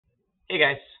Hey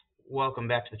guys, welcome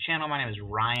back to the channel. My name is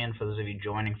Ryan, for those of you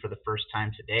joining for the first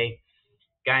time today.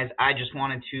 Guys, I just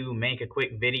wanted to make a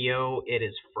quick video. It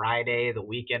is Friday, the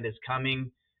weekend is coming.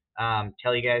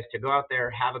 Tell you guys to go out there,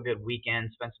 have a good weekend,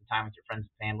 spend some time with your friends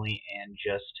and family, and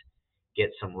just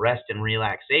get some rest and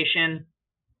relaxation.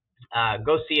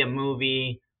 Go see a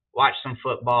movie, watch some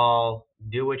football,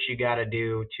 do what you got to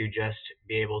do to just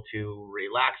be able to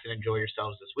relax and enjoy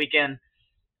yourselves this weekend.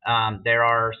 There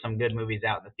are some good movies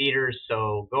out in the theaters,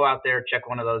 so go out there, check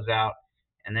one of those out,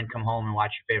 and then come home and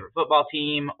watch your favorite football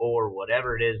team or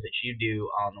whatever it is that you do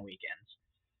on the weekends.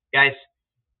 Guys,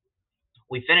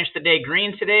 we finished the day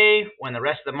green today when the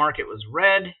rest of the market was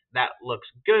red. That looks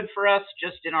good for us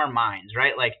just in our minds,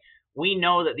 right? Like, we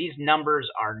know that these numbers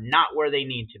are not where they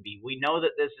need to be. We know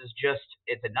that this is just,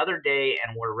 it's another day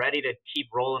and we're ready to keep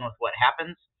rolling with what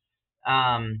happens.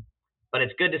 But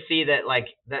it's good to see that, like,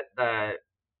 that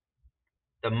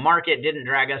the market didn't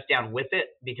drag us down with it,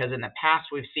 because in the past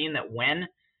we've seen that when,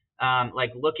 like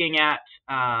looking at,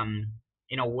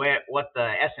 what the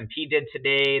S&P did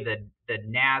today, the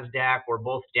NASDAQ were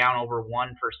both down over 1%.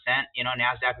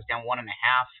 NASDAQ was down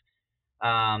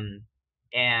 1.5%,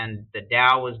 and the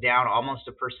Dow was down almost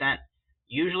 1%.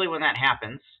 Usually when that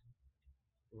happens,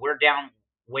 we're down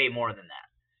way more than that.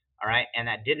 All right, and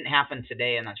that didn't happen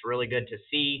today, and that's really good to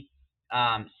see.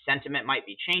 Sentiment might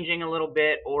be changing a little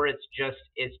bit, or it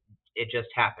just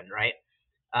happened, right?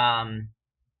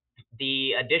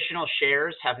 The additional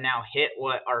shares have now hit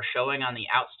what are showing on the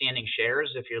outstanding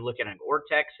shares. If you're looking at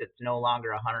Gore-Tex, it's no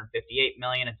longer 158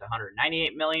 million, it's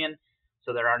 198 million.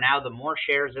 So there are now the more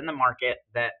shares in the market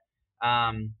that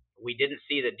we didn't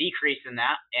see the decrease in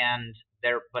that, and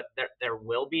there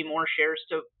will be more shares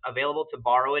available to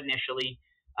borrow initially.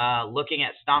 Looking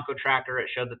at Stonko Tracker, it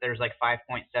showed that there's like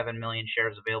 5.7 million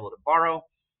shares available to borrow.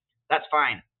 That's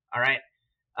fine. All right.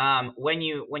 When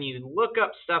you look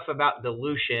up stuff about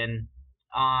dilution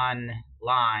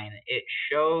online, it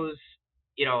shows,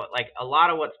 like a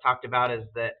lot of what's talked about is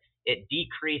that it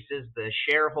decreases the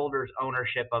shareholders'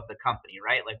 ownership of the company,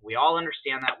 right? Like, we all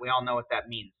understand that. We all know what that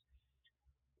means.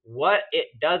 What it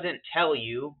doesn't tell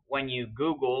you when you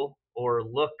Google or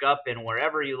look up in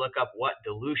wherever you look up what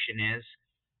dilution is,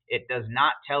 it does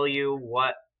not tell you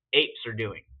what apes are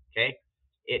doing, okay?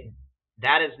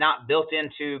 That is not built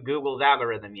into Google's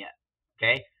algorithm yet,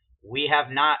 okay? We're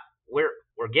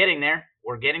getting there.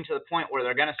 We're getting to the point where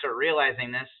they're going to start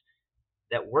realizing this,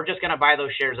 that we're just going to buy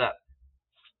those shares up.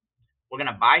 We're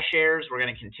going to buy shares. We're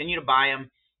going to continue to buy them,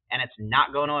 and it's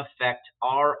not going to affect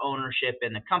our ownership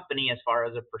in the company as far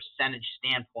as a percentage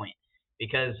standpoint,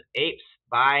 because apes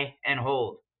buy and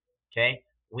hold, okay?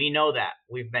 We know that.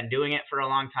 We've been doing it for a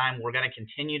long time. We're going to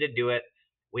continue to do it.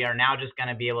 We are now just going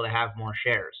to be able to have more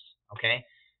shares, okay?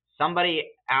 Somebody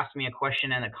asked me a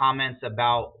question in the comments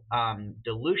about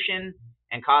dilution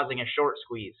and causing a short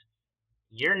squeeze.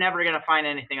 You're never going to find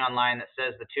anything online that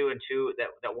says that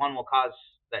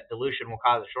dilution will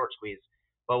cause a short squeeze.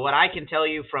 But what I can tell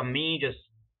you from me just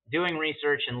doing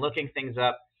research and looking things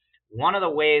up, one of the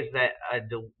ways that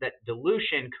that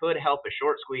dilution could help a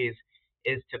short squeeze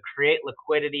is to create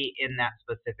liquidity in that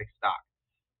specific stock,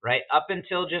 right? Up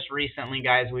until just recently,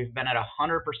 guys, we've been at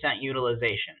 100%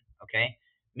 utilization, okay?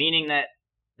 Meaning that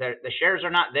the shares are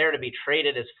not there to be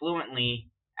traded as fluently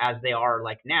as they are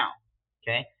like now,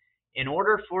 okay? In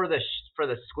order for the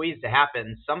squeeze to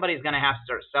happen, somebody's going to have to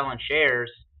start selling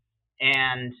shares,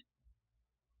 and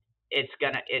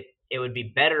it would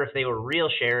be better if they were real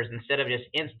shares instead of just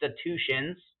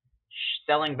institutions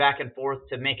selling back and forth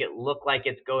to make it look like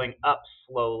it's going up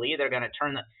slowly. They're going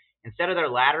to instead of their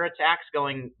ladder attacks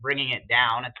bringing it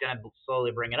down, it's going to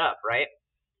slowly bring it up, right?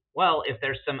 Well, if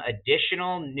there's some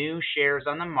additional new shares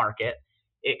on the market,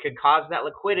 it could cause that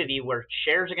liquidity where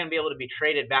shares are going to be able to be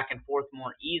traded back and forth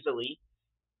more easily,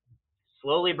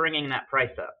 slowly bringing that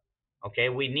price up. Okay,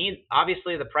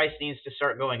 obviously the price needs to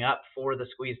start going up for the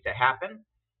squeeze to happen.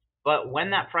 But when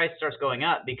that price starts going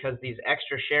up, because these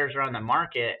extra shares are on the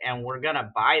market and we're going to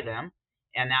buy them,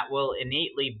 and that will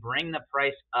innately bring the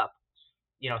price up,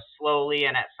 slowly,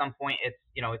 and at some point it's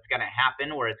going to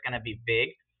happen where it's going to be big.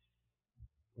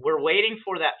 We're waiting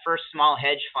for that first small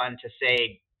hedge fund to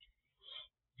say,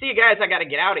 see you guys, I got to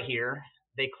get out of here.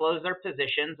 They close their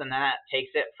positions, and that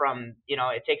takes it from,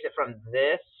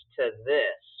 this to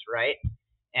this, right?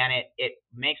 And it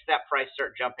makes that price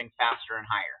start jumping faster and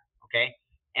higher, okay?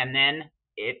 And then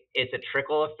it's a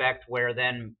trickle effect where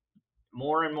then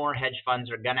more and more hedge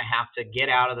funds are going to have to get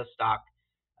out of the stock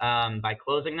by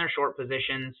closing their short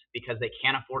positions, because they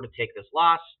can't afford to take this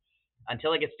loss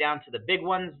until it gets down to the big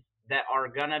ones that are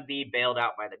going to be bailed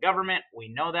out by the government. We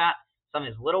know that. some of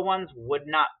these little ones would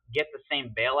not get the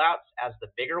same bailouts as the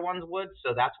bigger ones would.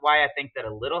 So that's why I think that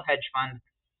a little hedge fund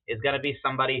is going to be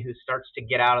somebody who starts to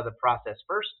get out of the process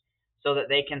first, so that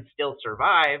they can still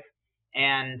survive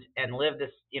and live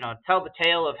this, tell the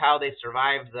tale of how they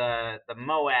survived the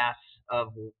MOAS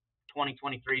of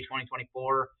 2023,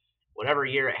 2024, whatever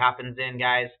year it happens in,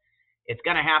 guys. It's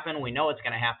going to happen. We know it's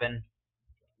going to happen.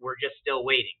 We're just still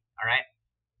waiting. All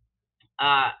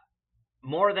right.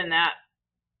 More than that,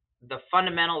 the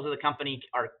fundamentals of the company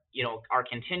are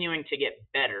continuing to get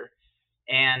better,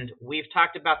 and we've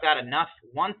talked about that enough.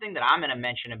 One thing that I'm going to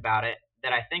mention about it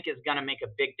that I think is going to make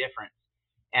a big difference,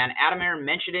 and Adam Aaron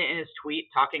mentioned it in his tweet,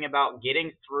 talking about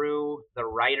getting through the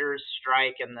writers'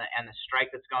 strike and the strike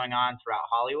that's going on throughout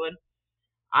Hollywood.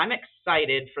 I'm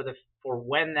excited for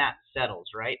when that settles,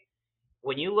 right?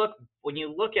 When you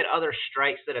look at other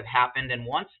strikes that have happened, and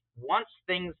once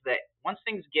things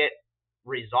get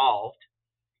resolved,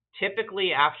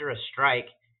 typically after a strike,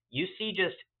 you see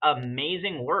just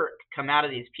amazing work come out of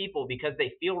these people because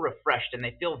they feel refreshed and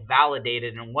they feel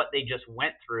validated in what they just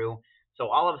went through. So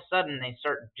all of a sudden they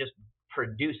start just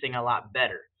producing a lot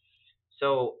better.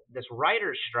 So this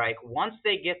writer's strike, once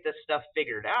they get this stuff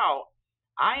figured out,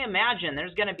 I imagine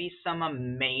there's going to be some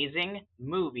amazing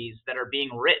movies that are being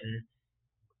written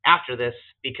after this,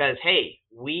 because hey,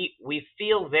 we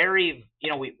feel very,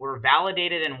 we're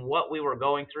validated in what we were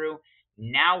going through.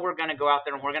 Now we're going to go out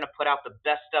there and we're going to put out the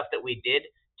best stuff that we did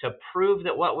to prove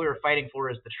that what we were fighting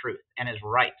for is the truth and is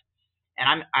right.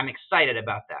 And I'm excited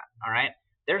about that. All right.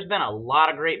 There's been a lot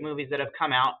of great movies that have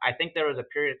come out. I think there was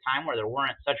a period of time where there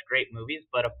weren't such great movies,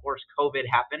 but of course COVID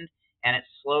happened and it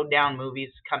slowed down movies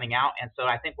coming out. And so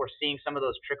I think we're seeing some of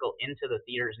those trickle into the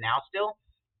theaters now still,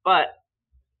 but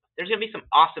there's going to be some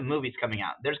awesome movies coming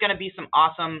out. There's going to be some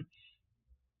awesome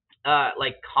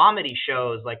like comedy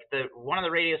shows, like one of the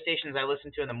radio stations I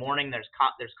listen to in the morning. There's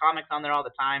comics on there all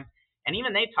the time, and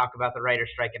even they talk about the writer's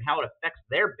strike and how it affects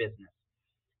their business.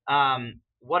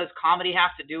 What does comedy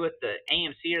have to do with the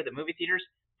AMC or the movie theaters?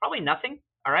 Probably nothing.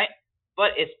 All right,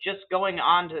 but it's just going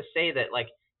on to say that like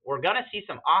we're gonna see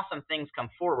some awesome things come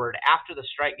forward after the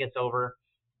strike gets over,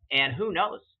 and who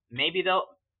knows? Maybe they'll,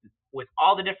 with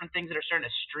all the different things that are starting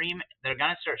to stream, they're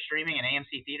gonna start streaming in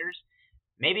AMC theaters.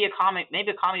 Maybe a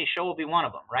comedy show will be one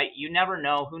of them, right? You never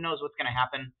know. Who knows what's going to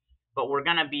happen? But we're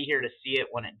going to be here to see it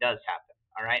when it does happen,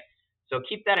 all right? So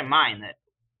keep that in mind, that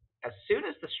as soon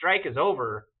as the strike is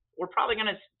over, we're probably going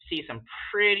to see some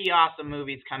pretty awesome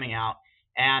movies coming out.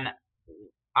 And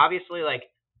obviously, like,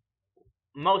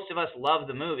 most of us love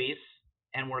the movies,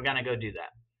 and we're going to go do that.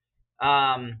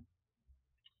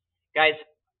 Guys,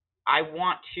 I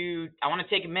want to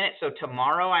take a minute. So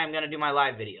tomorrow I am going to do my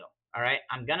live video. All right,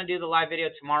 I'm going to do the live video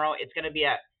tomorrow. It's going to be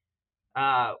at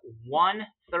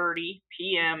 1:30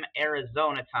 p.m.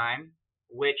 Arizona time,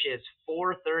 which is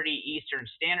 4:30 Eastern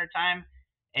Standard Time.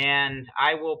 And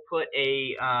I will put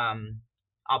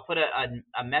I'll put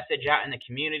a message out in the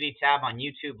community tab on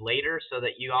YouTube later, so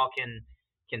that you all can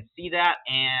see that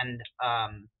and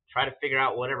try to figure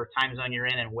out whatever time zone you're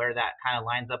in and where that kind of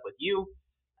lines up with you.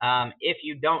 If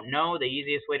you don't know, the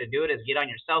easiest way to do it is get on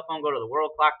your cell phone, go to the world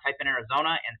clock, type in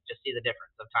Arizona, and just see the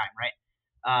difference of time, right?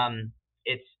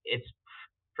 It's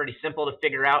pretty simple to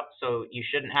figure out, so you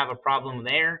shouldn't have a problem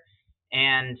there.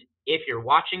 And if you're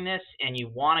watching this and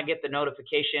you want to get the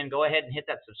notification, go ahead and hit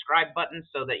that subscribe button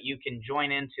so that you can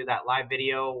join into that live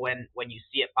video when you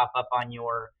see it pop up on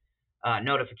your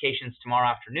notifications tomorrow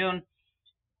afternoon.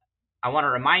 I want to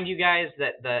remind you guys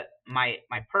that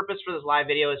my purpose for this live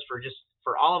video is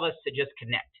for all of us to just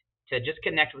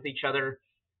connect with each other.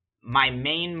 My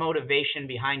main motivation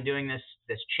behind doing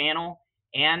this channel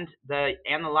and the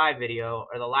live video,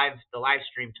 or the live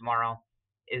stream tomorrow,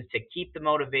 is to keep the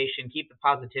motivation, keep the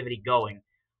positivity going.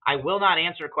 I will not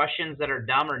answer questions that are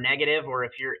dumb or negative, or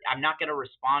I'm not going to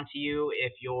respond to you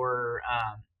if you're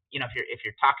if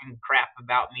you're talking crap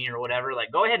about me or whatever.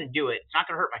 Like, go ahead and do it. It's not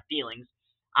going to hurt my feelings.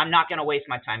 I'm not going to waste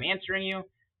my time answering you.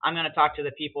 I'm going to talk to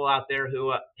the people out there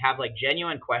who have like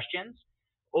genuine questions,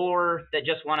 or that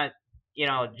just want to,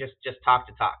 just talk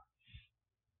to talk.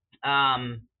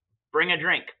 Bring a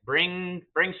drink, bring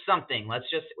something.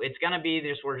 It's going to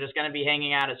be we're just going to be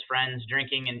hanging out as friends,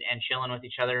 drinking and chilling with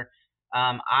each other.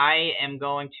 I am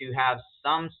going to have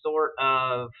some sort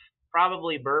of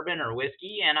probably bourbon or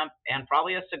whiskey and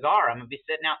probably a cigar. I'm going to be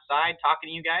sitting outside talking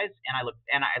to you guys,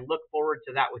 and I look forward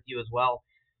to that with you as well.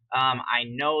 I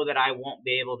know that I won't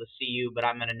be able to see you, but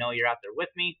I'm going to know you're out there with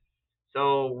me.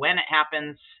 So when it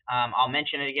happens, I'll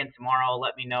mention it again tomorrow.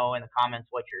 Let me know in the comments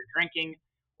what you're drinking,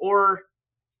 or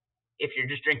if you're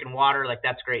just drinking water, like,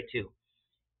 that's great too.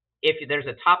 if there's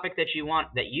a topic that you want,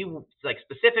 that you like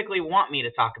specifically want me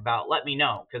to talk about, let me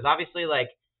know. Because obviously, like,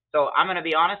 so I'm gonna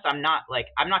be honest, I'm not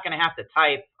gonna have to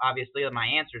type obviously my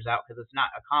answers out because it's not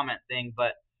a comment thing,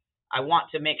 but I want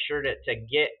to make sure to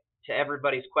get to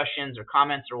everybody's questions or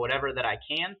comments or whatever that I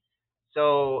can.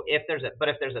 So if there's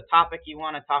a topic you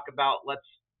want to talk about, let's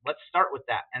start with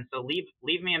that. And so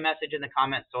leave me a message in the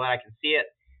comments so that I can see it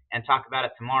and talk about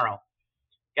it tomorrow.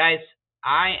 Guys,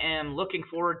 I am looking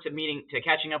forward to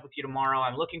catching up with you tomorrow.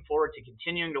 I'm looking forward to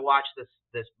continuing to watch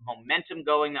this momentum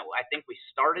going that I think we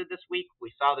started this week.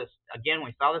 We saw this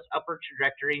upward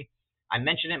trajectory. I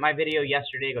mentioned it in my video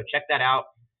yesterday. Go check that out.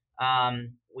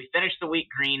 We finished the week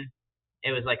green.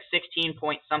 It was like 16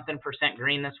 point something %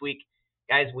 green this week.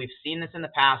 Guys, we've seen this in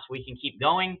the past. We can keep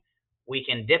going. We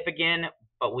can dip again,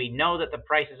 but we know that the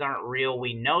prices aren't real.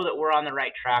 We know that we're on the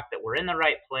right track, that we're in the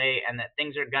right play, and that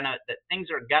things are gonna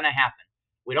happen.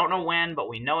 We don't know when, but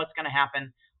we know it's gonna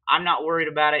happen. I'm not worried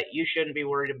about it. You shouldn't be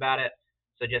worried about it.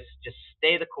 So just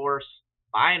stay the course,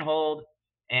 buy and hold,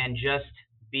 and just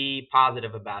be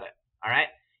positive about it. All right,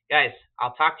 guys,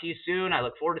 I'll talk to you soon. I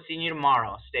look forward to seeing you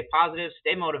tomorrow. Stay positive,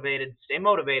 stay motivated, stay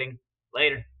motivating.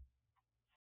 Later.